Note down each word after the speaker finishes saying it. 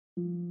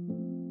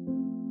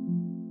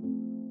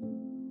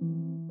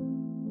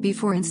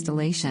Before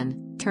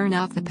installation, turn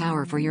off the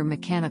power for your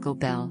mechanical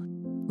bell.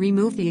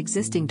 Remove the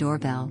existing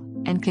doorbell,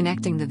 and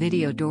connecting the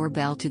video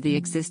doorbell to the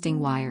existing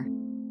wire.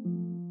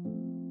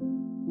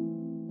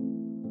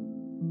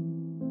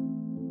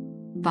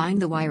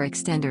 Bind the wire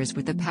extenders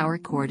with the power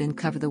cord and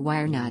cover the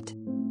wire nut.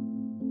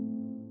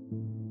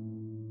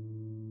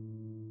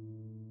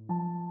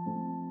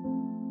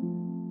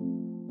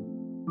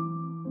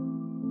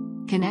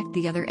 Connect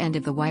the other end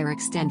of the wire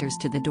extenders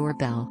to the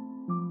doorbell.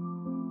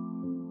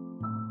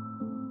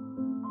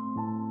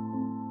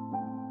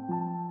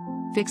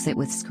 Fix it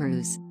with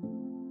screws.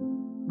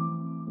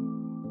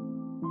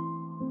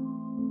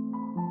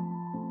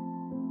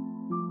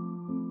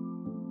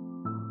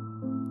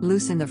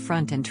 Loosen the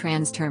front and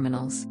trans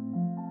terminals.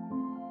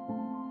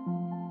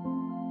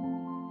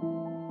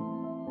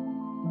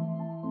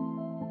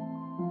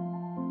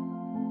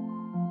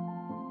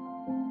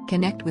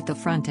 Connect with the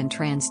front and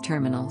trans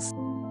terminals.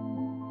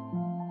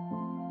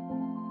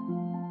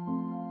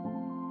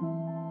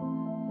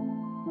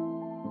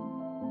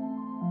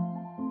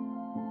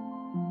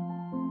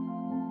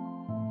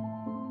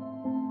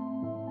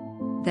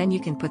 Then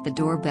you can put the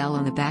doorbell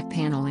on the back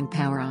panel and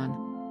power on.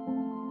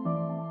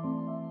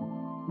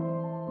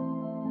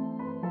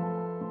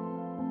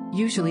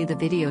 Usually the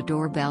video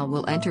doorbell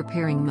will enter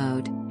pairing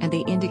mode, and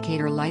the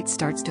indicator light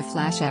starts to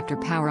flash after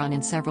power on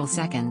in several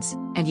seconds,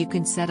 and you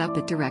can set up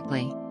it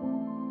directly.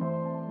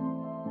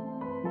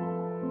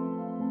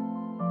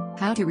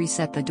 How to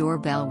reset the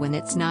doorbell when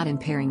it's not in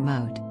pairing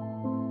mode.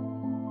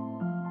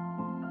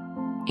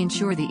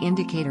 Ensure the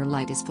indicator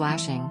light is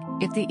flashing.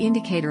 If the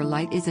indicator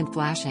light isn't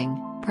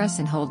flashing, press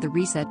and hold the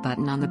reset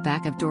button on the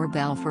back of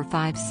doorbell for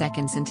 5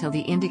 seconds until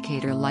the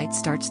indicator light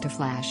starts to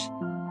flash.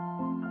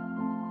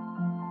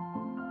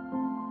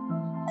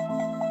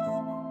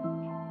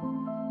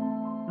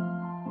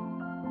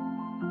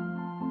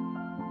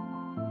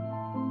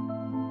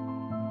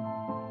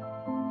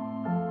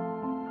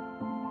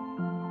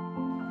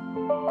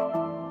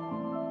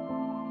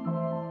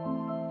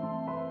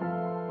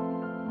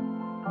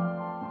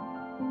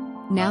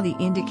 Now the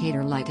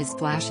indicator light is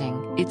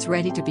flashing, it's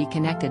ready to be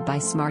connected by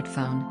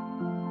smartphone.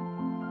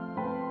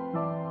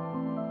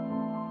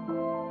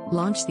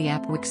 Launch the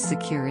app WOOX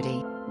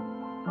Security.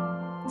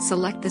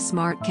 Select the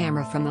smart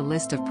camera from the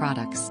list of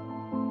products.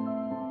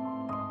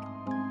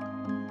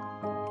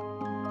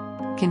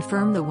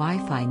 Confirm the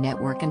Wi-Fi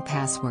network and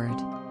password.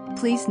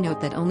 Please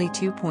note that only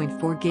 2.4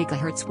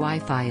 GHz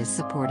Wi-Fi is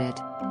supported.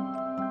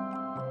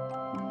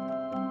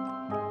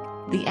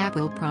 The app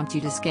will prompt you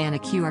to scan a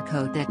QR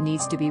code that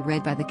needs to be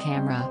read by the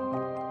camera.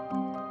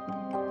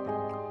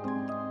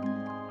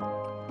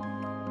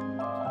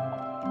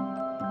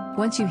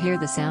 Once you hear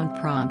the sound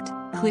prompt,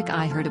 click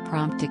I heard a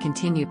prompt to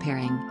continue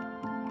pairing.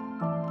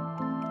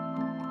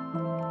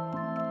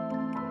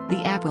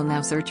 The app will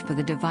now search for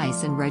the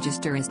device and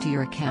register as to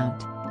your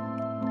account.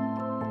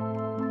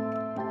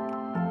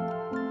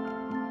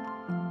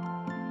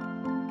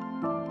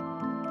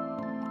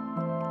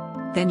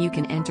 Then you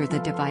can enter the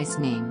device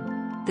name.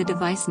 The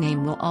device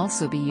name will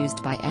also be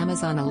used by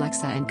Amazon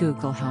Alexa and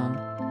Google Home.